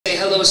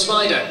Hello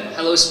Spider.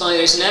 Hello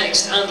Spider's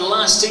next and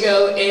last to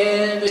go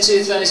in the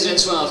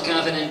 2012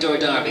 Cavan Indoor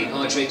Derby.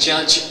 Padraic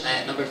judge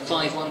at number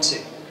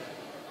 512.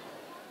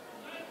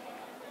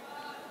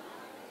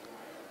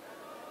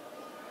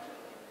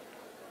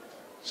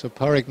 So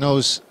Padraic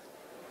knows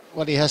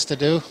what he has to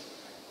do.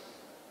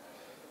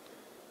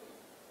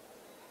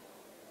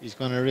 He's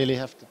going to really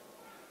have to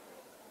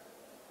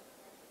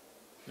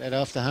let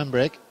off the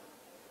handbrake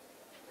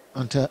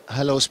onto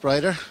Hello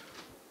Spider.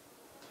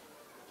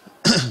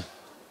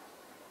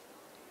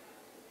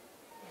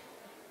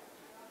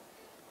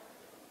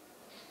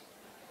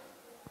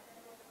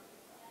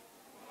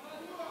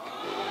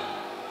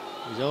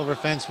 He's over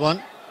fence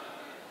one.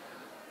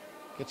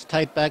 Gets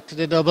tight back to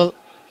the double.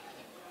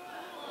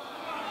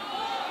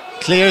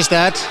 Clears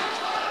that.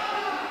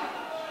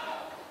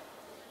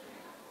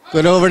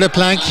 Good over the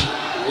plank.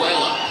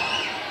 Well up.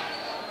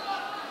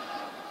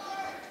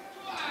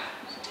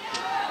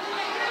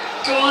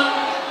 Go on.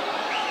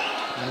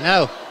 And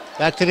now,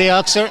 back to the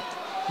oxer.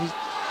 He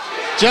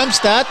jumps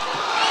that.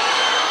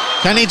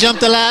 Can he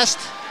jump the last?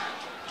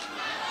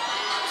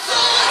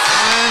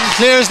 And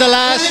clears the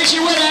last. There's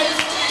your winner.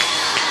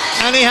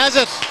 And he has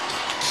it.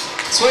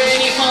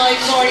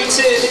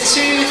 25-42, the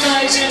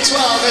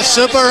 2012. A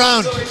super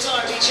round.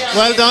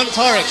 Well done,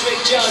 Padraic.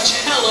 Judge,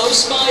 Hello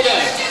Spider.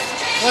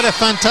 What a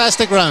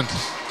fantastic round.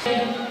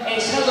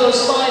 It's Hello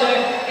Spider,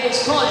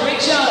 it's Padraic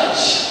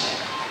Judge.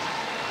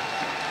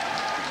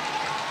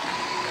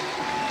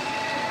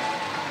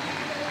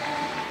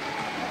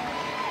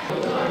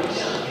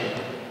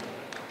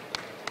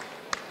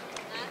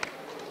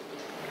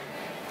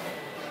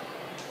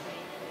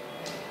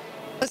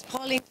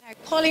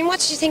 Pauline, what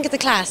did you think of the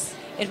class?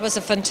 It was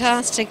a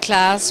fantastic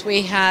class.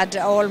 We had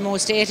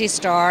almost 80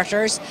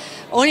 starters,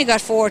 only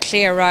got 4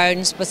 clear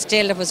rounds, but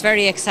still it was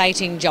very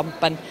exciting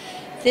jumping.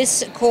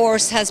 This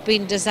course has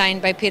been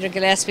designed by Peter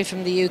Gillespie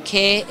from the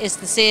UK. It's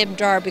the same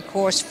Derby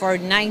course for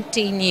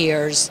 19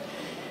 years.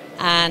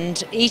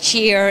 And each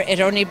year it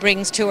only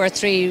brings 2 or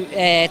 3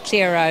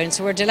 clear rounds.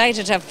 So we're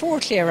delighted to have 4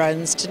 clear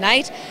rounds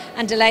tonight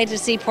and delighted to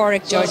see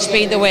Padraic Judge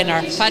being the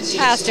winner.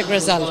 Fantastic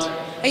result.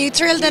 Are you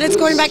thrilled that it's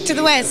going back to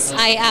the West?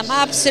 I am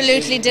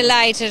absolutely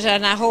delighted,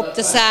 and I hope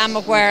the Sam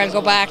McGuire will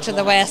go back to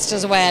the West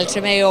as well,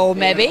 to Mayo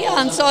maybe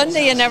on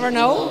Sunday, you never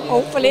know.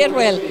 Hopefully it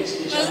will.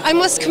 Well, I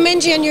must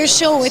commend you on your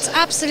show. It's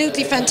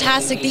absolutely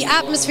fantastic. The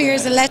atmosphere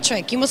is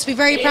electric. You must be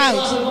very proud.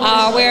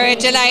 Oh, we're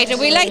delighted.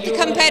 We like the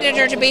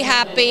competitor to be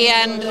happy,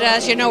 and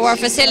as you know, our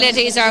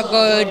facilities are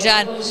good,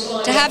 and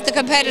to have the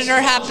competitor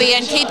happy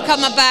and keep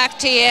coming back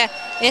to you,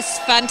 it's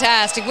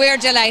fantastic. We're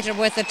delighted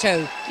with it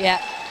too.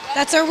 Yeah.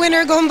 That's our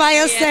winner going by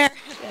us there.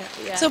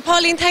 Yeah. So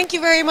Pauline, thank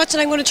you very much,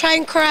 and I'm going to try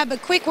and grab a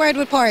quick word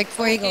with Padraic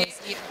before he goes.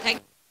 Thank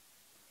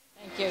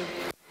you.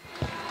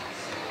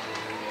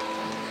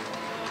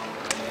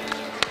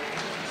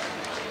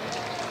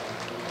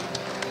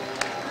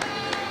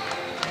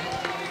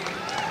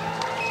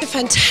 A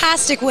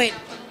fantastic win.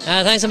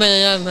 Thanks a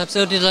million, I'm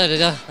absolutely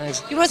delighted, yeah,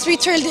 thanks. You must be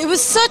thrilled. It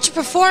was such a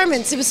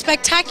performance, it was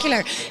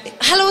spectacular.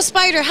 Hello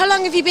Spider, how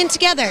long have you been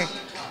together?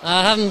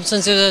 I haven't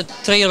since I was a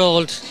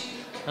 3-year-old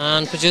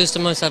and produced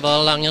them myself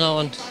all along, you know,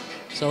 and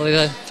so we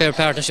have a fair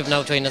partnership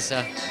now between us,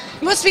 yeah.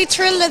 You must be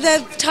thrilled that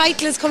the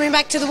title is coming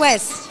back to the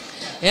West.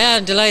 Yeah,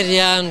 I'm delighted,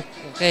 yeah, and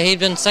he'd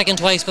been second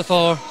twice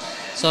before,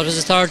 so it was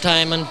his 3rd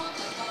time, and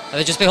I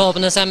would just be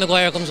hoping that Sam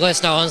McGuire comes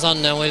west now on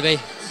Sunday, and we'll be.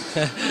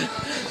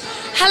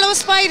 Hello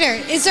Spider,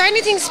 is there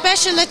anything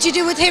special that you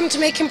do with him to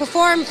make him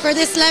perform for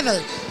this level?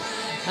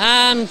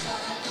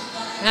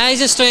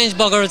 He's a strange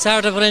bugger, it's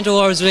hard to put into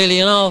words really,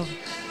 you know,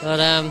 but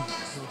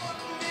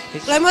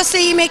well, I must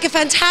say you make a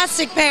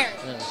fantastic pair.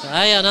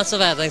 yeah, not so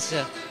bad, thanks,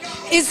 yeah.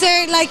 Is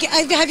there, like,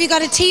 have you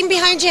got a team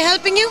behind you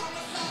helping you?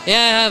 Yeah,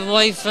 I have a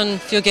wife and a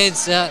few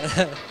kids, yeah.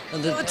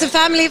 It's a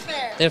family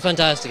affair. They're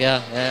fantastic,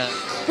 yeah.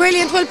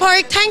 Brilliant. Well,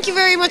 Padraic, thank you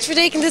very much for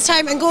taking this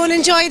time, and go and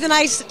enjoy the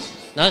night.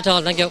 Not at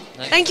all, thank you.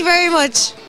 Thank you very much.